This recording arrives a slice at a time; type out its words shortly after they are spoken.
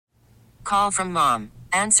Call from mom.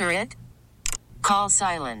 Answer it. Call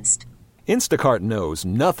silenced. Instacart knows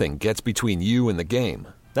nothing gets between you and the game.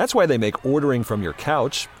 That's why they make ordering from your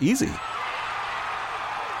couch easy.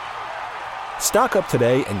 Stock up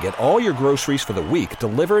today and get all your groceries for the week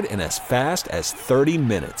delivered in as fast as 30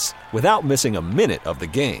 minutes without missing a minute of the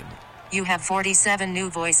game. You have 47 new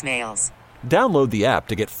voicemails. Download the app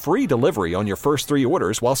to get free delivery on your first 3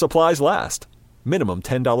 orders while supplies last. Minimum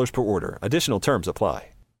 $10 per order. Additional terms apply.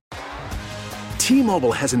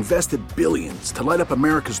 T-Mobile has invested billions to light up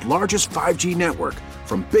America's largest 5G network,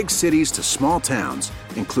 from big cities to small towns,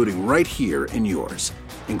 including right here in yours.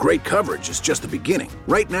 And great coverage is just the beginning.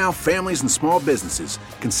 Right now, families and small businesses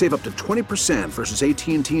can save up to 20% versus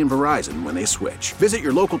AT&T and Verizon when they switch. Visit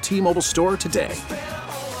your local T-Mobile store today.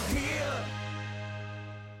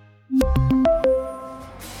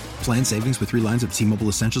 Plan savings with 3 lines of T-Mobile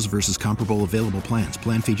Essentials versus comparable available plans.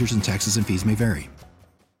 Plan features and taxes and fees may vary.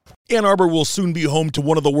 Ann Arbor will soon be home to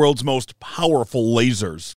one of the world's most powerful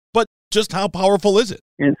lasers. But just how powerful is it?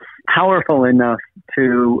 It's powerful enough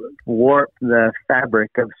to warp the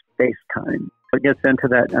fabric of space-time. It gets into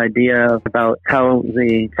that idea about how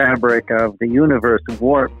the fabric of the universe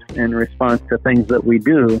warps in response to things that we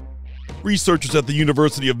do. Researchers at the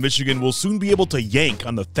University of Michigan will soon be able to yank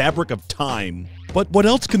on the fabric of time. But what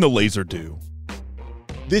else can the laser do?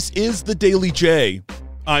 This is the Daily J.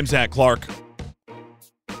 I'm Zach Clark.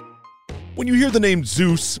 When you hear the name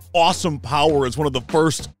Zeus, awesome power is one of the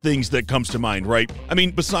first things that comes to mind, right? I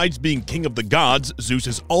mean, besides being king of the gods, Zeus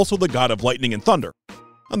is also the god of lightning and thunder.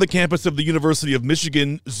 On the campus of the University of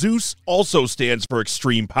Michigan, Zeus also stands for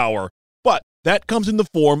extreme power, but that comes in the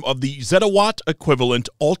form of the Zettawatt equivalent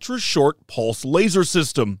ultra-short pulse laser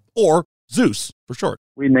system, or Zeus for short.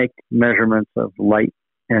 We make measurements of light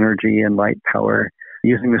energy and light power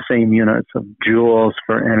using the same units of joules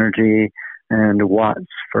for energy and watts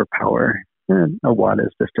for power. And a watt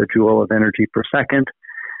is just a joule of energy per second,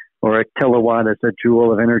 or a kilowatt is a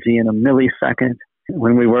joule of energy in a millisecond.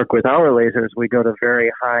 When we work with our lasers, we go to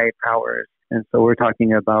very high powers. And so we're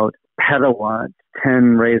talking about petawatts,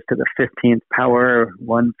 10 raised to the 15th power,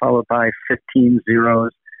 1 followed by 15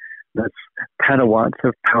 zeros. That's petawatts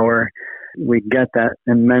of power. We get that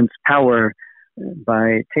immense power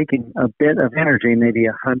by taking a bit of energy, maybe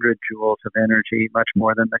 100 joules of energy, much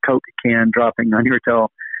more than the Coke can dropping on your toe,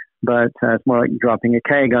 but it's more like dropping a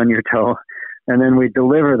keg on your toe. And then we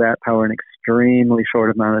deliver that power in an extremely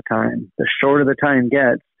short amount of time. The shorter the time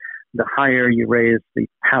gets, the higher you raise the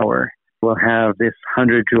power. We'll have this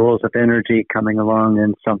 100 joules of energy coming along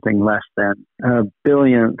in something less than a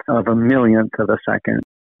billionth of a millionth of a second.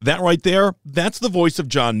 That right there, that's the voice of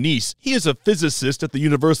John Neese. He is a physicist at the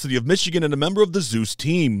University of Michigan and a member of the Zeus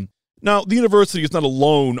team. Now, the university is not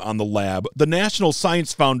alone on the lab. The National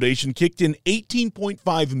Science Foundation kicked in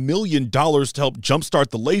 $18.5 million to help jumpstart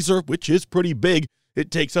the laser, which is pretty big. It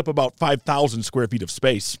takes up about 5,000 square feet of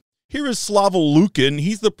space. Here is Slava Lukin.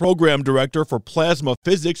 He's the program director for plasma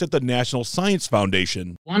physics at the National Science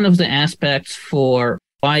Foundation. One of the aspects for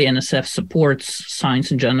why NSF supports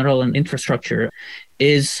science in general and infrastructure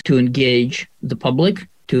is to engage the public,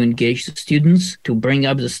 to engage the students, to bring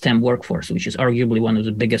up the STEM workforce, which is arguably one of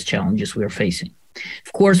the biggest challenges we are facing.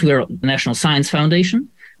 Of course, we are a National Science Foundation.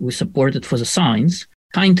 We support it for the science.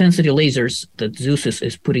 High-intensity lasers that Zeus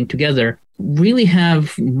is putting together really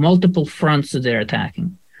have multiple fronts that they're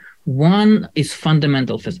attacking. One is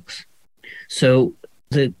fundamental physics. So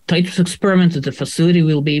the types of experiments that the facility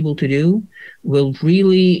will be able to do will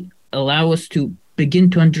really allow us to begin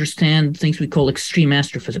to understand things we call extreme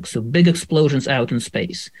astrophysics, so big explosions out in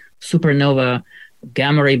space, supernova,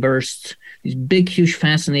 gamma ray bursts, these big, huge,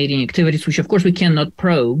 fascinating activities, which of course we cannot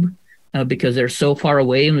probe because they're so far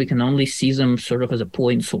away and we can only see them sort of as a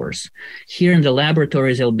point source. Here in the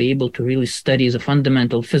laboratories, they'll be able to really study the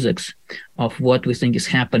fundamental physics of what we think is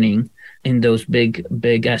happening in those big,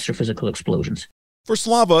 big astrophysical explosions. For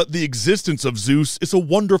Slava, the existence of Zeus is a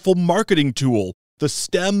wonderful marketing tool. The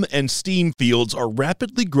STEM and STEAM fields are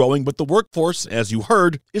rapidly growing, but the workforce, as you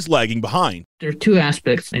heard, is lagging behind. There are two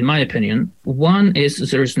aspects, in my opinion. One is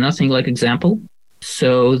there's nothing like example.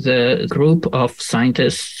 So the group of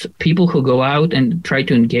scientists, people who go out and try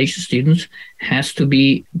to engage the students, has to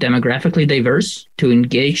be demographically diverse to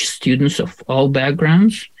engage students of all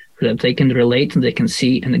backgrounds so that they can relate and they can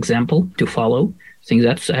see an example to follow. I think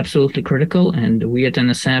that's absolutely critical, and we at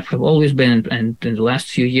NSF have always been, and in the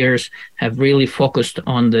last few years, have really focused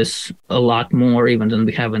on this a lot more even than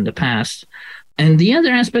we have in the past. And the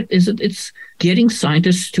other aspect is that it's getting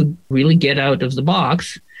scientists to really get out of the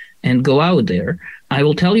box and go out there. I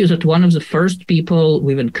will tell you that one of the first people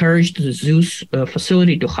we've encouraged the Zeus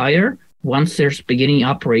facility to hire once there's beginning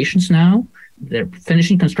operations now, they're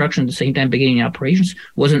finishing construction at the same time beginning operations,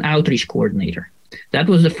 was an outreach coordinator. That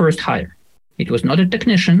was the first hire. It was not a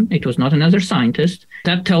technician. It was not another scientist.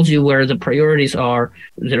 That tells you where the priorities are.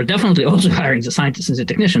 They're definitely also hiring the scientists and the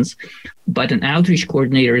technicians, but an outreach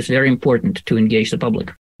coordinator is very important to engage the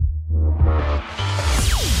public.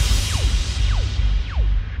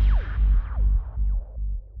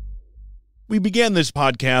 We began this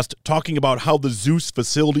podcast talking about how the Zeus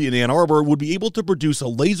facility in Ann Arbor would be able to produce a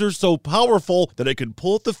laser so powerful that it could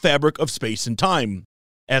pull at the fabric of space and time.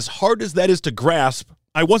 As hard as that is to grasp,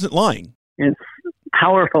 I wasn't lying. It's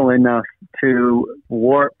powerful enough to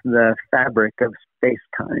warp the fabric of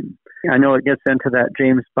space-time. I know it gets into that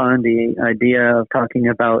James Bondy idea of talking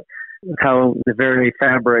about how the very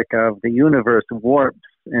fabric of the universe warps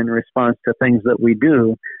in response to things that we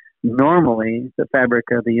do. Normally, the fabric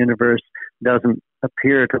of the universe doesn't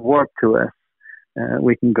appear to warp to us.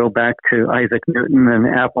 We can go back to Isaac Newton and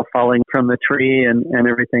apple falling from the tree, and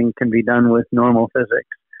everything can be done with normal physics.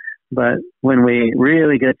 But when we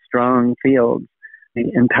really get strong fields, the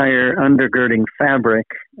entire undergirding fabric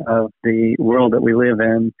of the world that we live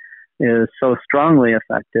in is so strongly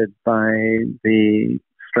affected by the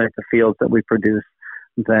strength of fields that we produce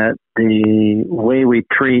that the way we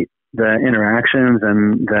treat the interactions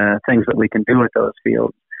and the things that we can do with those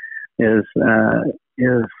fields is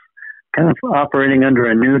kind of operating under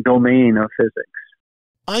a new domain of physics.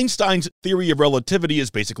 Einstein's theory of relativity is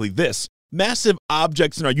basically this. Massive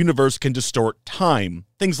objects in our universe can distort time.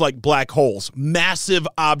 Things like black holes, massive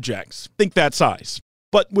objects. Think that size.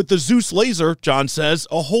 But with the Zeus laser, John says,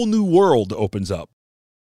 a whole new world opens up.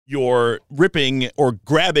 You're ripping or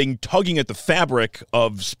grabbing, tugging at the fabric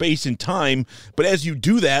of space and time, but as you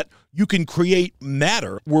do that, you can create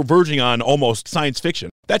matter. We're verging on almost science fiction.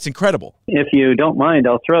 That's incredible. If you don't mind,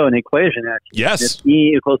 I'll throw an equation at you. Yes. It's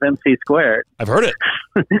E equals mc squared. I've heard it.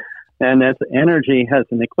 And that energy has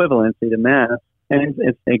an equivalency to mass. And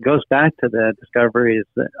it goes back to the discoveries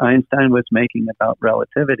that Einstein was making about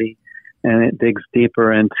relativity, and it digs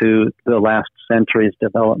deeper into the last century's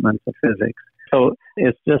developments of physics. So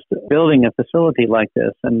it's just building a facility like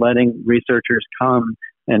this and letting researchers come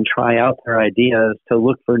and try out their ideas to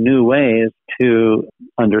look for new ways to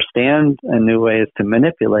understand and new ways to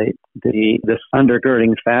manipulate this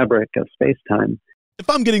undergirding fabric of space-time. If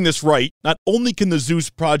I'm getting this right, not only can the Zeus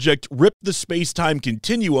project rip the space-time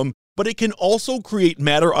continuum, but it can also create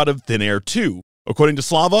matter out of thin air too. According to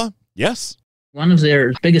Slava, yes? One of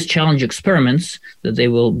their biggest challenge experiments that they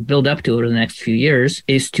will build up to over the next few years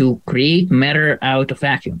is to create matter out of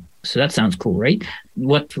vacuum. So that sounds cool, right?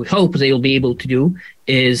 What we hope they will be able to do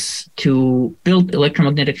is to build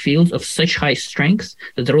electromagnetic fields of such high strength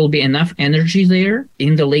that there will be enough energy there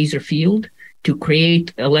in the laser field to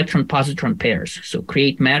create electron-positron pairs. So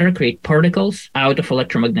create matter, create particles out of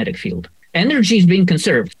electromagnetic field. Energy is being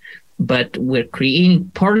conserved, but we're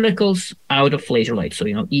creating particles out of laser light. So,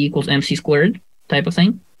 E equals mc squared type of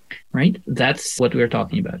thing, right? That's what we're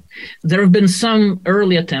talking about. There have been some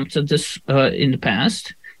early attempts at this in the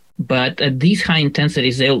past, but at these high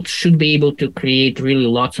intensities, they should be able to create really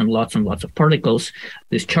lots and lots and lots of particles,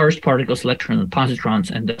 these charged particles, electrons and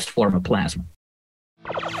positrons, and thus form a plasma.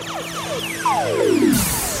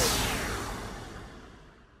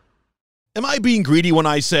 Am I being greedy when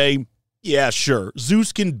I say, yeah, sure,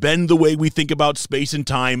 Zeus can bend the way we think about space and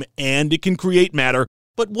time, and it can create matter,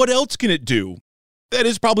 but what else can it do? That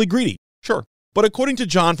is probably greedy, sure. But according to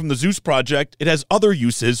John from the Zeus Project, it has other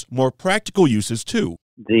uses, more practical uses too.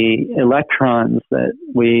 The electrons that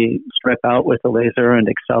we strip out with the laser and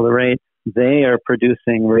accelerate, they are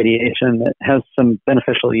producing radiation that has some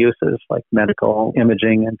beneficial uses like medical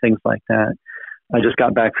imaging and things like that. I just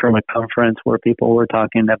got back from a conference where people were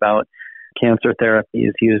talking about cancer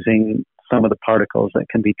therapies using some of the particles that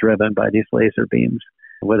can be driven by these laser beams,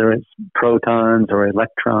 whether it's protons or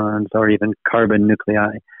electrons or even carbon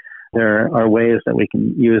nuclei. There are ways that we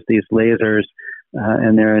can use these lasers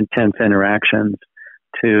and their intense interactions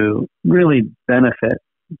to really benefit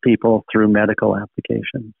people through medical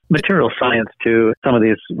applications. Material science, too, some of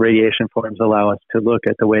these radiation forms allow us to look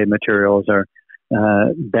at the way materials are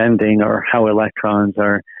bending or how electrons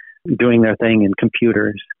are doing their thing in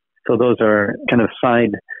computers. So those are kind of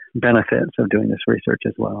side benefits of doing this research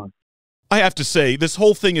as well. I have to say, this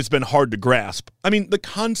whole thing has been hard to grasp. I mean, the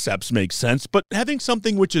concepts make sense, but having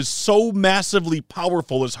something which is so massively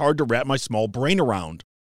powerful is hard to wrap my small brain around.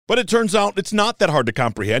 But it turns out it's not that hard to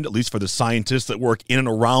comprehend, at least for the scientists that work in and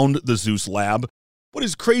around the Zeus lab. What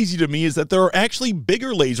is crazy to me is that there are actually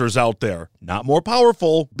bigger lasers out there. Not more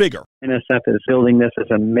powerful, bigger. NSF is building this as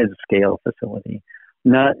a mid-scale facility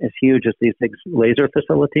not as huge as these big laser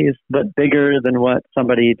facilities, but bigger than what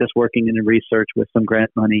somebody just working in research with some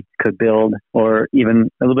grant money could build, or even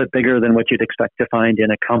a little bit bigger than what you'd expect to find in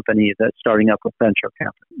a company that's starting up with venture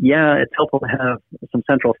capital. Yeah, it's helpful to have some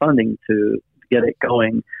central funding to get it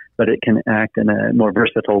going, but it can act in a more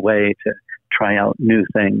versatile way to try out new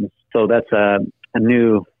things. So that's a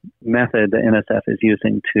new method that NSF is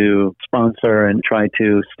using to sponsor and try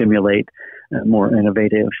to stimulate more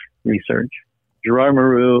innovative research. Gerard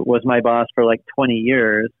Mourou was my boss for like 20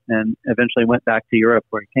 years and eventually went back to Europe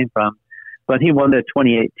where he came from. But he won the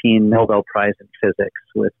 2018 Nobel Prize in Physics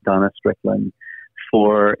with Donna Strickland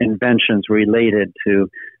for inventions related to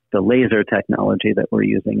the laser technology that we're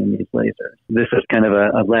using in these lasers. This is kind of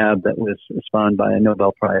a lab that was spawned by a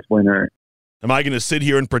Nobel Prize winner. Am I going to sit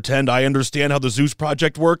here and pretend I understand how the Zeus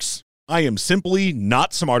project works? I am simply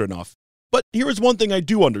not smart enough. But here is one thing I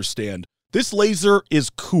do understand. This laser is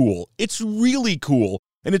cool. It's really cool,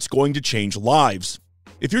 and it's going to change lives.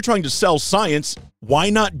 If you're trying to sell science, why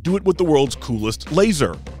not do it with the world's coolest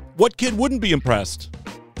laser? What kid wouldn't be impressed?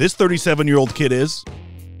 This 37-year-old kid is.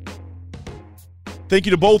 Thank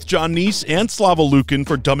you to both John Neese and Slava Lukin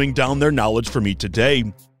for dumbing down their knowledge for me today.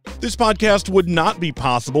 This podcast would not be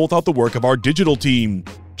possible without the work of our digital team.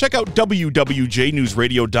 Check out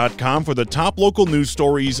wwjnewsradio.com for the top local news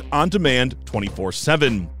stories on demand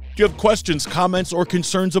 24/7. If you have questions, comments, or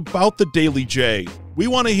concerns about the Daily J, we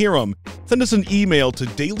want to hear them. Send us an email to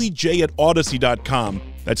dailyj@audacy.com.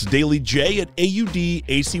 That's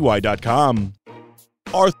dailyj@audacy.com.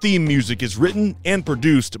 Our theme music is written and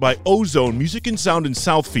produced by Ozone Music and Sound in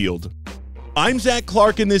Southfield. I'm Zach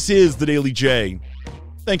Clark, and this is the Daily J.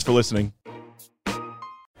 Thanks for listening.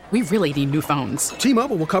 We really need new phones.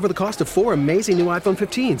 T-Mobile will cover the cost of 4 amazing new iPhone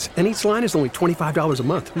 15s, and each line is only $25 a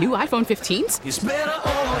month. New iPhone 15s? It's better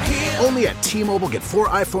over here. Only at T-Mobile, get 4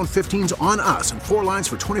 iPhone 15s on us and 4 lines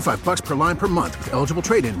for $25 per line per month with eligible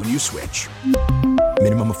trade-in when you switch.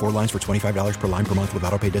 Minimum of 4 lines for $25 per line per month with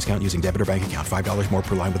autopay discount using debit or bank account. $5 more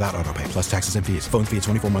per line without autopay, plus taxes and fees. Phone fee at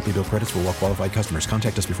 24 monthly bill credits for well-qualified customers.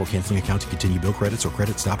 Contact us before canceling account to continue bill credits or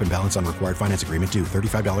credit stop and balance on required finance agreement due.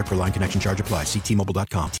 $35 per line connection charge applies. See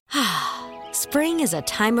T-Mobile.com. Spring is a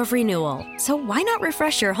time of renewal, so why not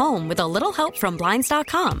refresh your home with a little help from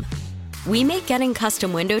Blinds.com? We make getting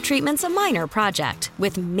custom window treatments a minor project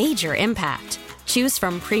with major impact. Choose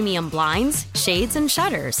from premium blinds, shades, and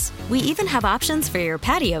shutters. We even have options for your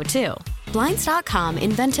patio, too. Blinds.com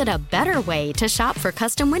invented a better way to shop for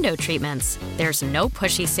custom window treatments. There's no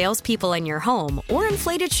pushy salespeople in your home or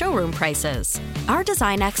inflated showroom prices. Our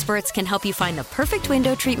design experts can help you find the perfect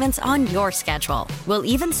window treatments on your schedule. We'll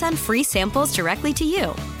even send free samples directly to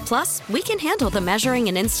you. Plus, we can handle the measuring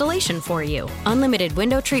and installation for you. Unlimited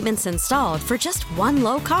window treatments installed for just one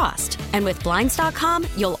low cost. And with Blinds.com,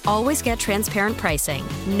 you'll always get transparent pricing.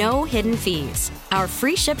 No hidden fees. Our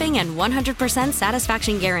free shipping and 100%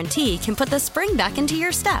 satisfaction guarantee can put the spring back into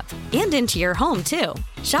your step and into your home, too.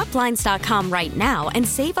 Shop Blinds.com right now and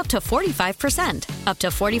save up to 45%. Up to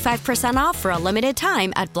 45% off for a limited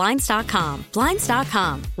time at Blinds.com.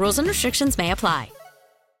 Blinds.com. Rules and restrictions may apply.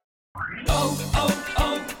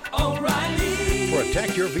 O'Reilly.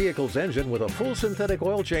 Protect your vehicle's engine with a full synthetic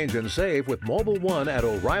oil change and save with Mobil 1 at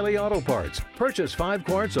O'Reilly Auto Parts. Purchase 5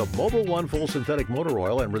 quarts of Mobil 1 full synthetic motor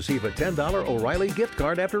oil and receive a $10 O'Reilly gift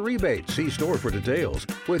card after rebate. See store for details.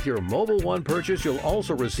 With your Mobil 1 purchase, you'll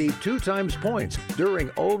also receive 2 times points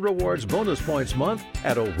during O Rewards Bonus Points Month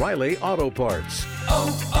at O'Reilly Auto Parts.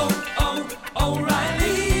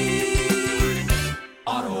 O'Reilly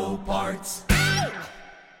Auto Parts.